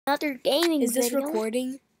Another gaming Is this video.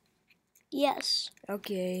 recording? Yes.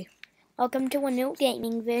 Okay. Welcome to a new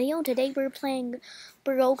gaming video. Today we're playing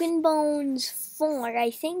Broken Bones 4. I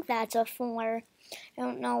think that's a 4. I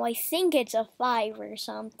don't know. I think it's a 5 or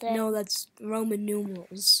something. No, that's Roman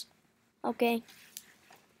numerals. Okay.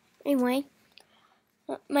 Anyway.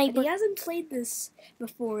 And he hasn't played this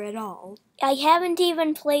before at all. I haven't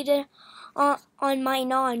even played it on my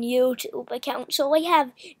non-YouTube account. So I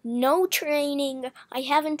have no training. I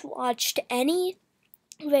haven't watched any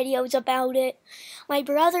videos about it. My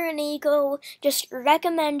brother Nico just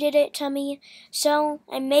recommended it to me, so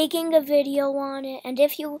I'm making a video on it. And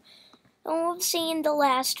if you have seen the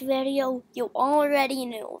last video, you already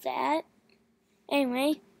knew that.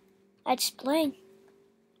 Anyway, let's play.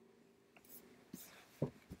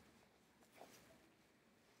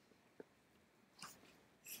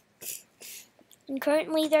 And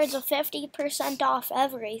currently there's a 50% off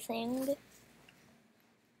everything.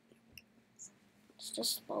 It's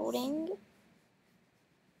just loading.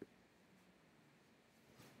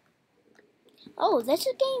 Oh, this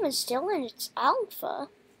game is still in its alpha.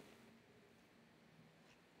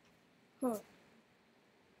 Huh.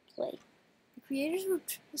 Play. The creators were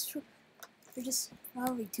just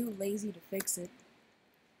probably too lazy to fix it.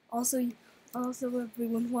 Also,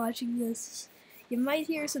 everyone watching this, you might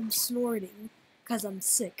hear some snorting, because I'm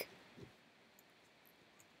sick.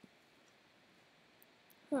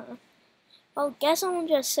 Huh. Well, guess I'll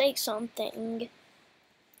just say something.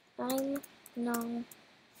 No.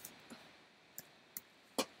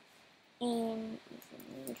 And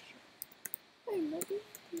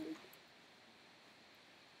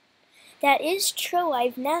that is true.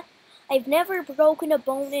 I've never broken a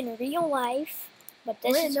bone in real life, but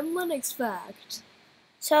this is Random Linux fact.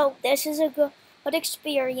 So this is a good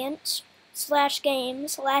experience / game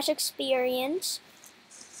 / experience.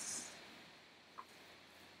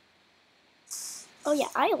 Oh yeah,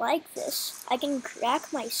 I like this. I can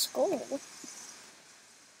crack my skull.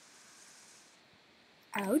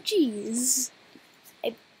 Ouchies.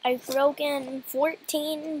 I've broken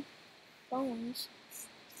 14 bones.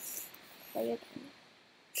 Play again.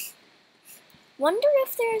 Wonder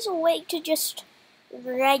if there's a way to just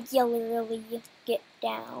regularly get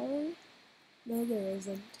down. No, there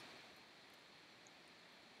isn't.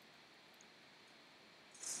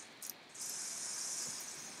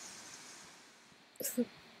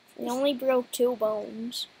 I only broke 2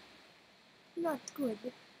 bones. Not good.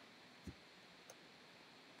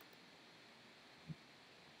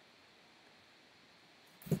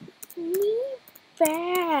 Me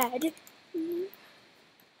bad.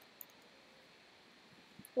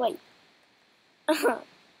 Wait.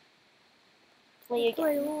 Play again.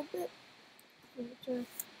 Play a little bit.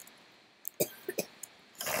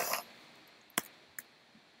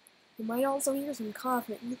 You might also hear some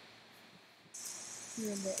coughing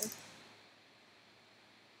here and there.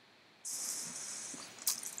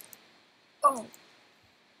 Oh,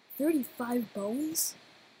 35 bones?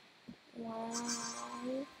 Wow.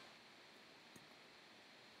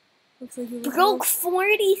 Looks like you Broke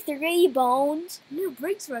 43 bones. New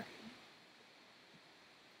breaks record.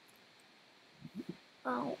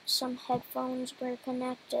 Oh, some headphones were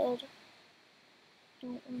connected.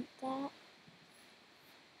 Don't want that.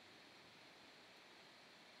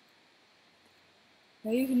 Now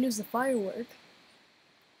you can use the firework.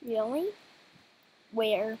 Really?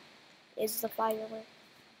 Where is the firework?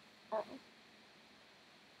 Oh.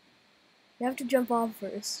 You have to jump off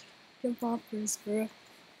first. Jump off first, bro.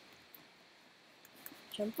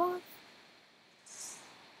 Jump off.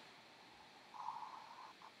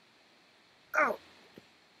 Ow.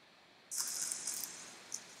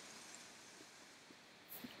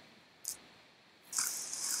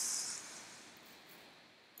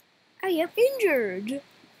 I am injured.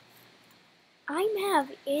 I'm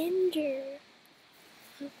have injured.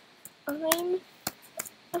 I'm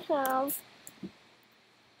have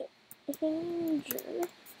injured.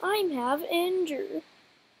 I'm have injured.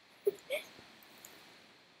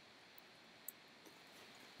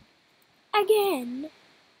 Again.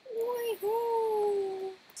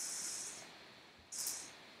 Wee-hoo.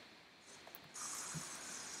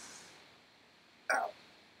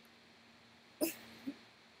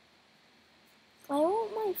 Why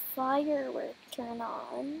won't my firework turn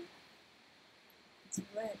on? It's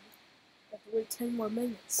red. You have to wait 10 more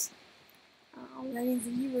minutes. Oh. That means the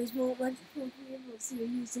viewers won't be able to see you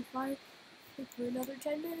use the firework for another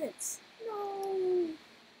 10 minutes. No!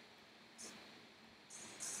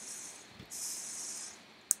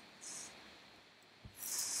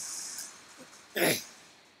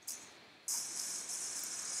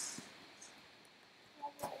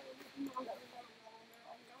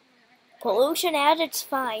 Pollution at its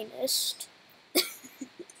finest.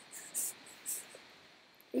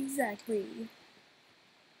 Exactly.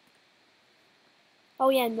 Oh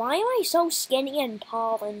yeah, and why am I so skinny and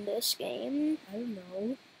tall in this game? I don't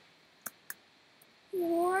know.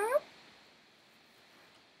 What?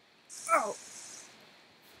 Oh.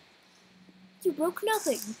 You broke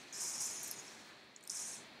nothing.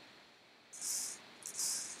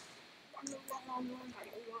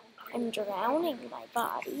 I'm drowning my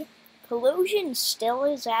body. Pollution still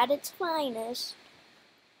is at its finest.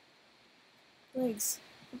 Thanks.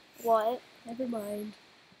 What? Never mind.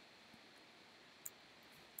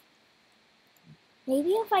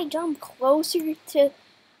 Maybe if I jump closer to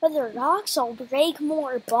other rocks, I'll break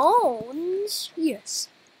more bones. Yes.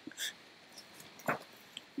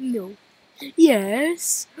 No.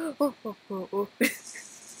 Yes. Oh, oh, oh, oh.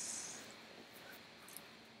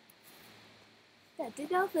 That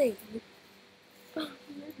did nothing. You're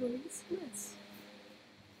going to Swiss.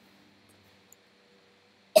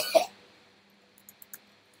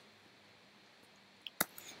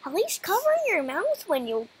 At least cover your mouth when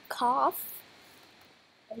you cough.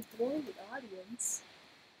 I warned the audience.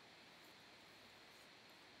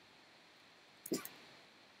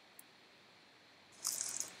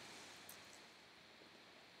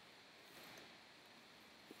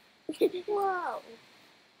 Wow.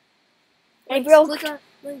 I broke.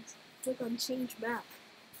 Click on change map.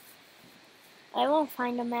 I won't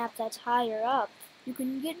find a map that's higher up. You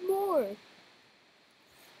can get more.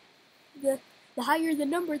 The higher the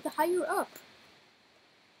number, the higher up.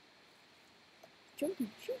 Jumpy,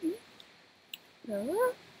 shooty.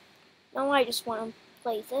 No, I just want to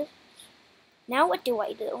play this. Now what do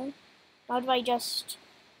I do? How do I just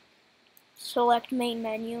select main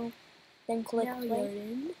menu, then click now play? you're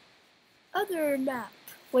in other map.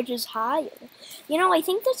 Which is higher. You know, I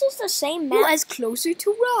think this is the same map. Well, as closer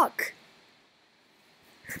to rock.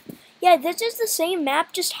 Yeah, this is the same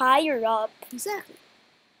map, just higher up. Exactly.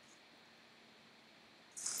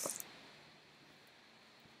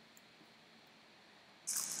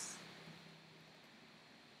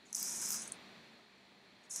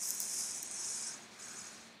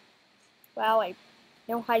 Wow, I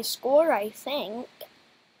know high score, I think.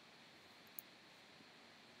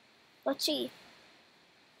 Let's see.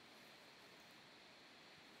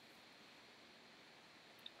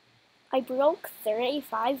 I broke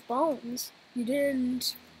 35 bones. You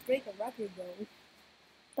didn't break a record though.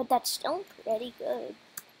 But that's still pretty good.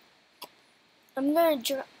 I'm gonna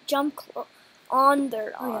jump on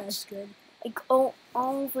the rocks. Oh yeah, that's good. Like, oh,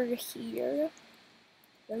 over here.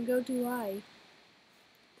 Then go too high.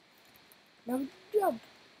 Now jump.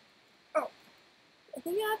 Oh,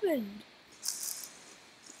 nothing happened.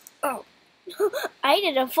 Oh. I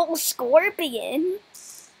did a full scorpion.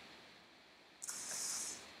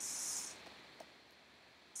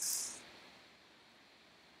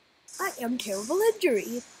 I am terrible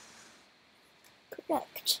injury.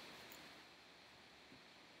 Correct.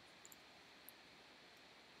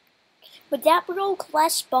 But that broke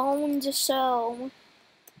less bones, so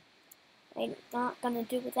I'm not gonna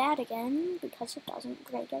do that again because it doesn't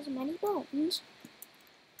break as many bones.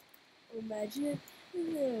 Imagine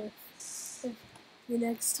if the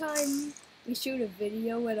next time we shoot a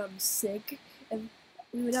video when I'm sick, and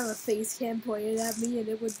we would have a face cam pointed at me, and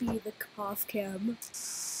it would be the cough cam.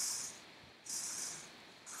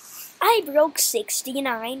 I broke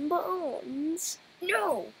 69 bones.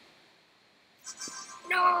 No!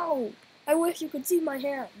 No! I wish you could see my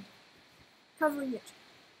hand. Covering it.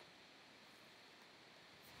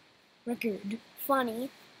 Record. Funny.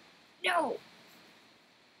 No!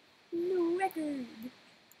 No record.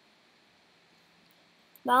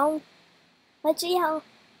 Well, let's see how.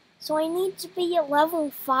 So I need to be at level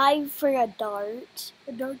 5 for a dart.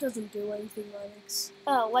 The dart doesn't do anything, Lennox.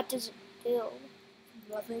 Oh, what does it do?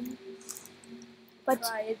 Nothing. But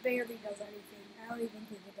Try, it barely does anything. I don't even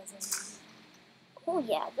think it does anything. oh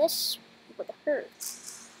yeah, this would hurt.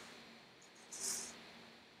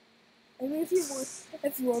 I mean,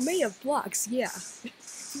 if you were made of blocks, yeah.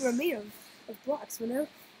 If you were made of blocks, whenever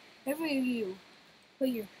you put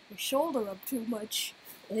your shoulder up too much,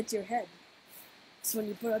 it hits your head. So when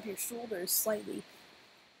you put up your shoulders slightly.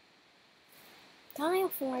 Time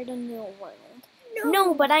for the new world.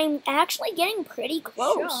 No, but I'm actually getting pretty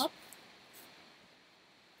close. Shop.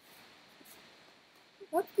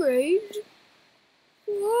 Upgrade.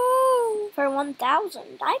 Whoa. For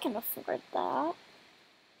 1,000, I can afford that.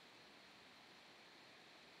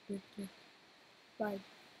 5.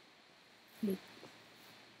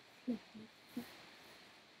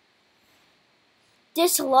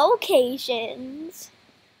 Dislocations.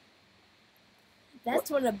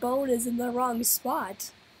 That's when a bone is in the wrong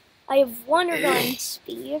spot. I have 1 run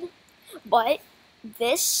speed, but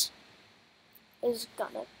this is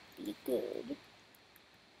gonna be good.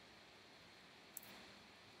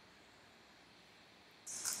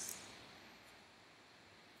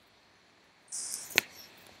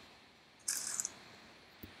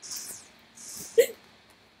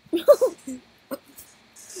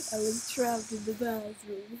 I was trapped in the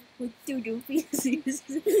bathroom with 2 feces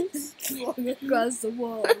flung across the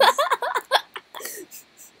walls.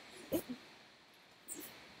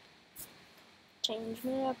 Change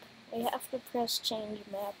map. I have to press change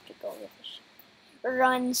map to go with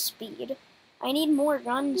run speed. I need more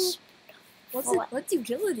runs. What's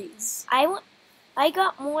utilities? I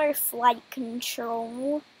got more flight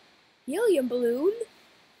control. Helium balloon?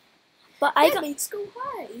 But that makes go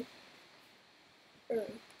high.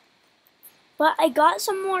 But I got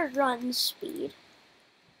some more run speed.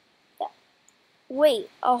 Wait,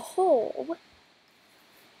 a hole?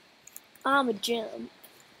 I'm a jump.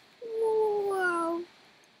 Wow.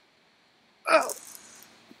 Oh.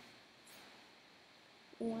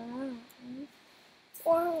 Wow.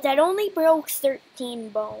 That only broke 13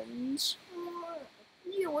 bones.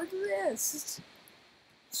 Yeah, what's this?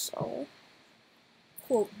 So.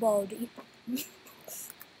 Quote Baldy.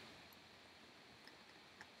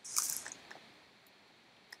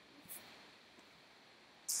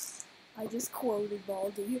 I just quoted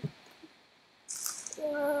Baldy.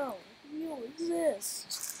 Wow, you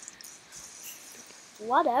exist.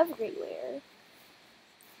 Blood everywhere.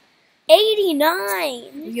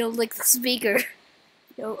 89! You're gonna lick the speaker.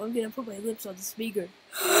 No, I'm gonna put my lips on the speaker.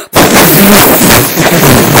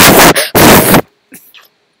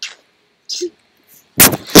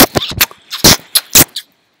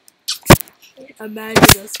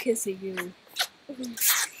 Imagine us kissing you.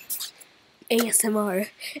 ASMR.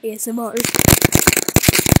 ASMR.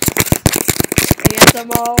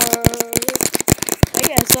 ASMR.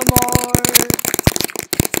 ASMR.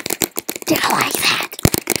 Do you like that?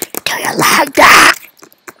 Do you like that?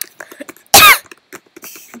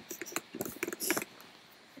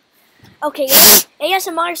 Okay,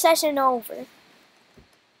 ASMR session over.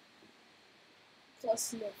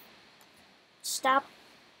 Just no. Stop.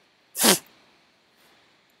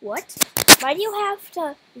 What? Why do you have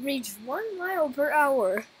to reach 1 mile per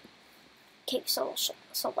hour? Okay, so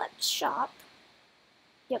let's shop.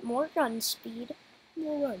 Get more run speed.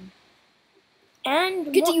 More run.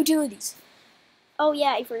 And get the utilities. Oh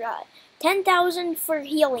yeah, I forgot. 10,000 for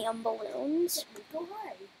helium balloons. Go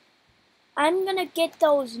high. I'm gonna get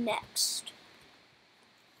those next.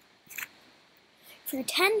 For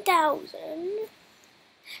 10,000.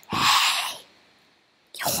 Hey,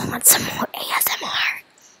 you want some more ASMR?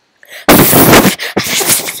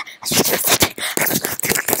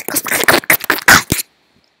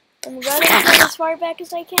 I'm running as far back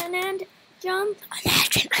as I can and jump.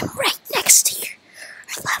 Imagine I'm right next to your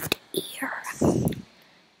left ear. And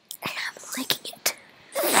I'm licking it.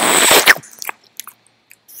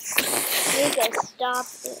 You guys stop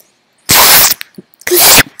it.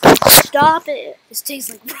 Stop it. This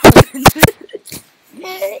tastes like ramen.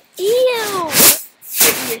 Ew.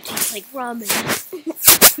 Your ear tastes like ramen.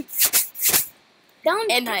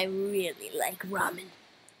 Don't. And I really like ramen.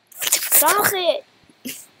 Stop it.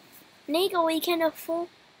 Nico, we can afford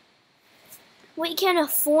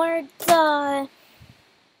the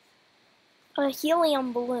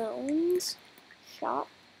helium balloons. Shop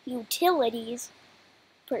utilities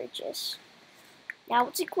purchase. Now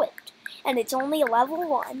it's equipped, and it's only level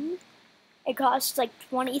 1. It costs like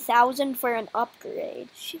 20,000 for an upgrade.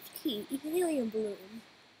 Shift key, helium balloon.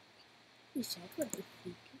 You said what the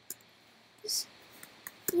freak?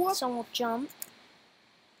 So we'll jump.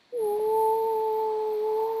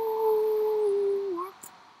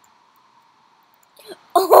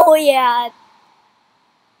 Oh yeah.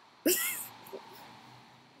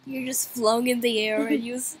 You're just flung in the air and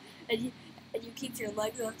you keep your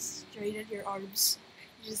legs up straight and your arms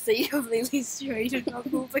just stay completely straight and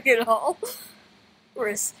not moving at all.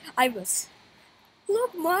 Whereas I was,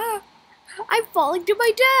 look, Ma, I'm falling to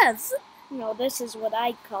my death. No, this is what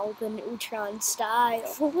I call the neutron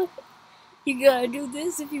style. You gotta do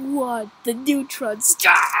this if you want the neutron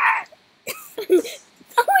style.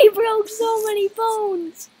 Oh, we broke so many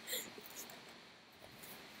bones.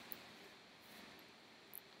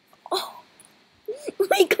 Oh,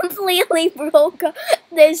 we completely broke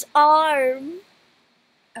this arm.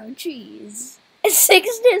 Oh, jeez.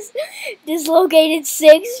 6 dislocated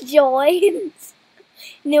 6 joints.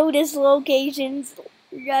 No dislocations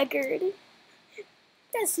record.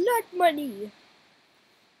 That's not money.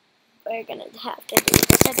 We're gonna have to do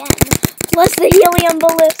this again. Plus the helium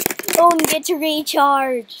balloon gets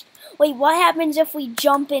recharged. Wait, what happens if we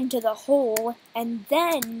jump into the hole and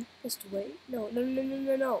then... Just wait. No.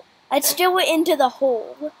 Let's do it into the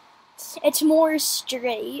hole. It's more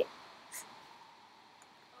straight.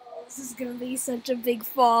 Oh, this is gonna be such a big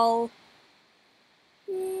fall.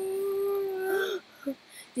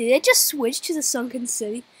 Did it just switch to the Sunken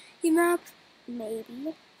City map?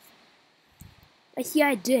 Maybe. Yeah,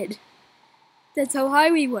 I did. That's how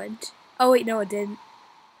high we went. Oh wait, no it didn't.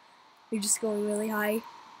 We're just going really high.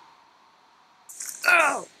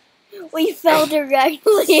 Oh! We fell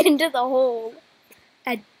directly into the hole.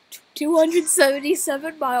 At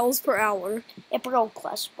 277 miles per hour. It broke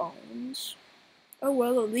less bones. Oh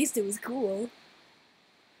well, at least it was cool.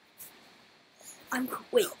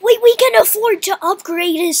 Wait, we can afford to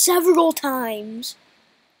upgrade it several times.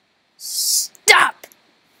 Stop!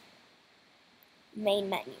 Main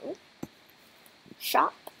menu.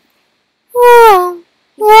 Shop.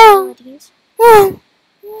 Utilities.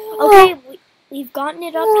 Okay, we've gotten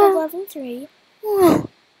it up to level 3.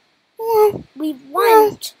 We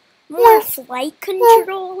want more flight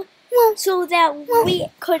control so that we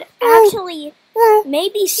could actually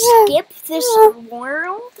maybe skip this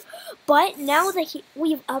world. But now that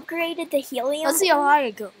we've upgraded the helium... Let's see how high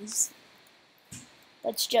it goes.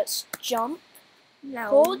 Let's just jump. Now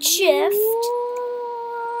Hold shift.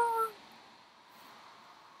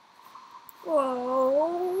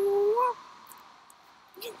 Whoa.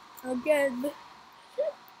 Again.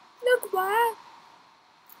 Look, Ma.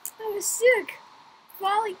 I was sick.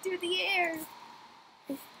 Falling through the air.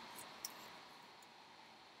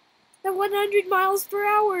 At 100 miles per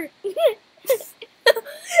hour.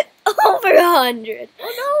 Over 100.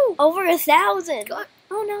 Oh no. Over 1,000. God.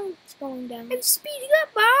 Oh no, it's going down. I'm speeding up,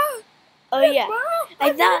 Ma. Oh Look, yeah. Ma,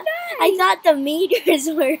 I thought the meters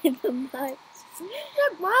were the most.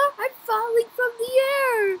 Look, Ma, I'm falling from the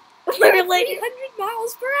air. We're like 300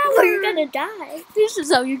 miles per hour. we're gonna die. This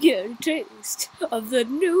is how you get a taste of the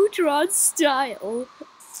neutron style.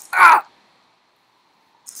 Ah!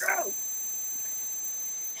 Ow.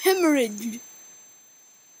 Hemorrhage.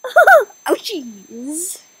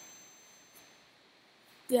 Ouchies.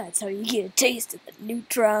 That's how you get a taste of the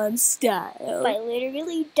neutron style. By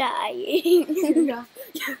literally dying.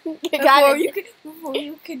 Before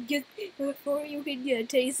you can get a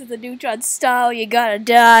taste of the neutron style, you gotta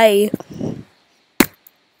die.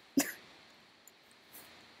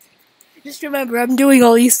 Just remember, I'm doing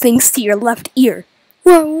all these things to your left ear.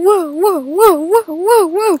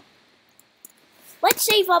 Whoa. Let's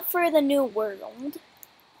save up for the new world.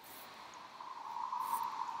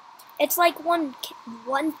 It's like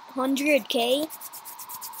 100K.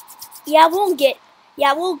 Yeah,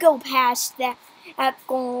 we'll go past that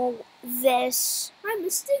goal this. I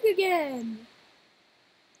mistake again.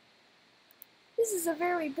 This is a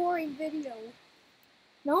very boring video.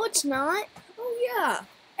 No, it's not. Oh yeah.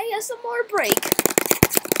 Hey, some more break.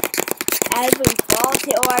 As we fall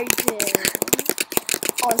to our doom.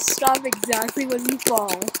 I'll stop exactly when you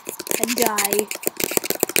fall and die.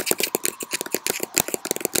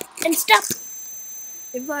 And stop.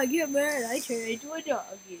 If I get mad, I turn into a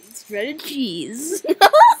dog eating shredded cheese. we made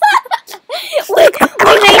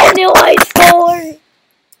a new high score.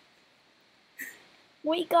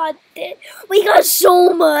 We got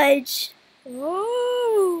so much.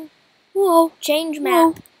 Oh. Whoa. Change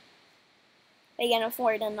map. We can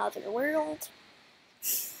afford another world.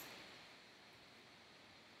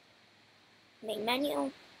 Main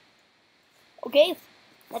menu. Okay,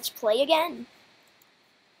 let's play again.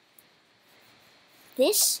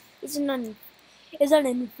 This is an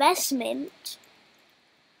investment,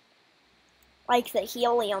 like the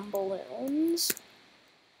helium balloons.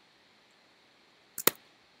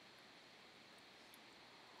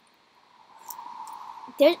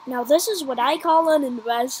 Now this is what I call an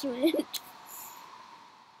investment.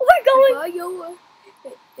 We're going.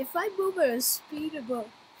 If I move at a speed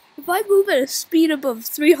above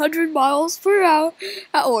 300 miles per hour,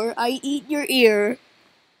 I eat your ear.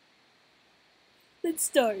 Let's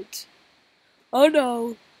start. Oh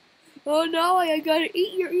no, I gotta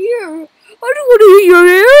eat your ear. I don't want to eat your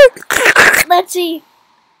ear. Let's see.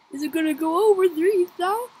 Is it gonna go over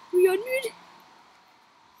 300?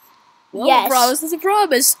 Well, yes. A promise is a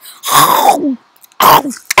promise.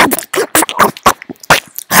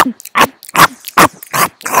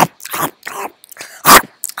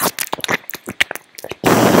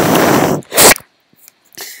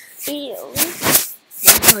 Ew.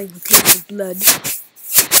 I will take your blood.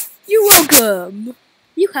 You're welcome.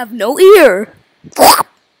 You have no ear.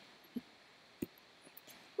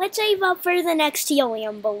 Let's save up for the next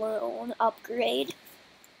helium balloon upgrade.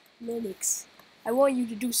 Linux, I want you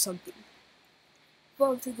to do something.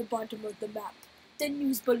 Fall to the bottom of the map, then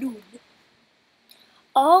use balloon.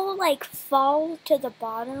 Oh, like fall to the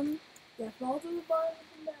bottom? Yeah, fall to the bottom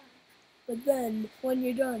of the map. But then, when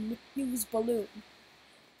you're done, use balloon.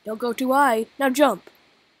 Don't go too high. Now jump.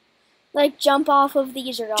 Like jump off of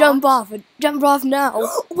these rocks? Jump off. Jump off now.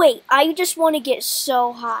 Wait, I just want to get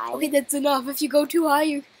so high. Okay, that's enough. If you go too high,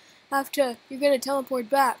 you're gonna teleport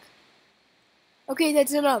back. Okay,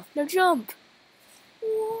 that's enough. Now jump.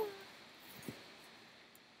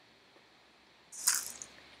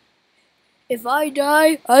 If I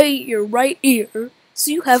die, I eat your right ear,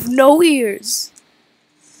 so you have no ears.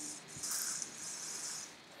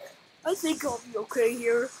 I think I'll be okay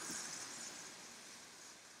here.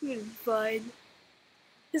 I'm gonna be fine.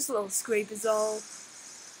 This little scrape is all.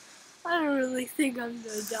 I don't really think I'm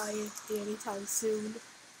gonna die anytime soon.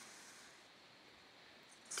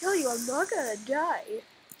 I tell you, I'm not gonna die.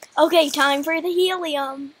 Okay, time for the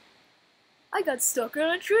helium. I got stuck on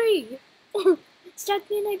a tree. Stuck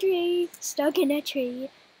in a tree, stuck in a tree.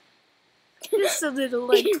 Just a little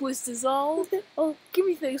leg twist is all. Oh, give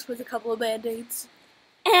me thanks with a couple of band-aids.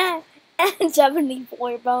 And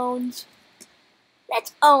 74 bones.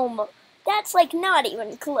 That's like not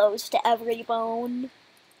even close to every bone.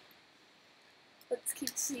 Let's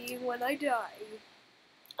keep seeing when I die.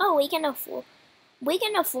 Oh, we can afford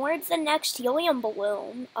the next helium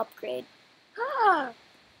balloon upgrade. Ah!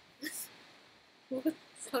 What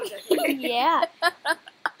sound I heard? Yeah.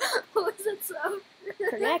 What was that sound?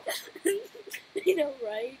 Correct. You know,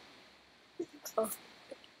 right? Oh.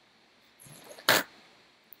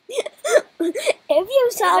 If you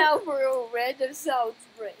saw Now for a random sounds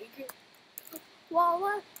break. While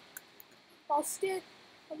Lennox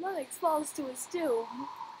falls to his doom,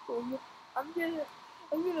 I'm gonna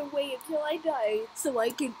wait until I die so I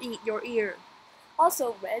can eat your ear.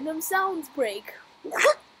 Also, random sounds break.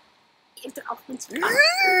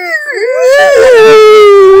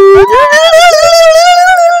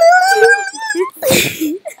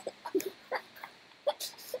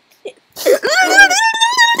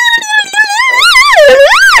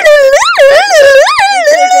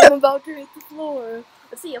 I'm about to hit the floor.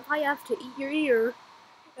 Let's see if I have to eat your ear.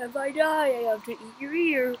 If I die, I have to eat your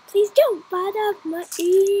ear. please don't bite up my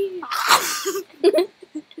ear.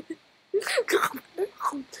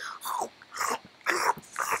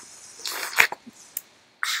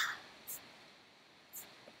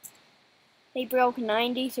 They broke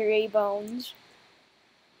 93 bones.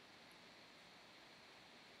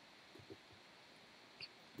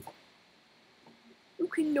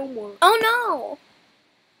 Okay, no more. Oh no!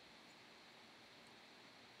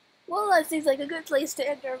 Well, that seems like a good place to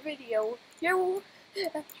end our video. And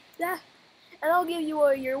I'll give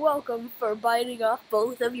you your welcome for biting off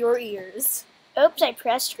both of your ears. Oops, I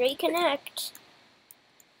pressed reconnect.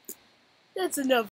 That's enough.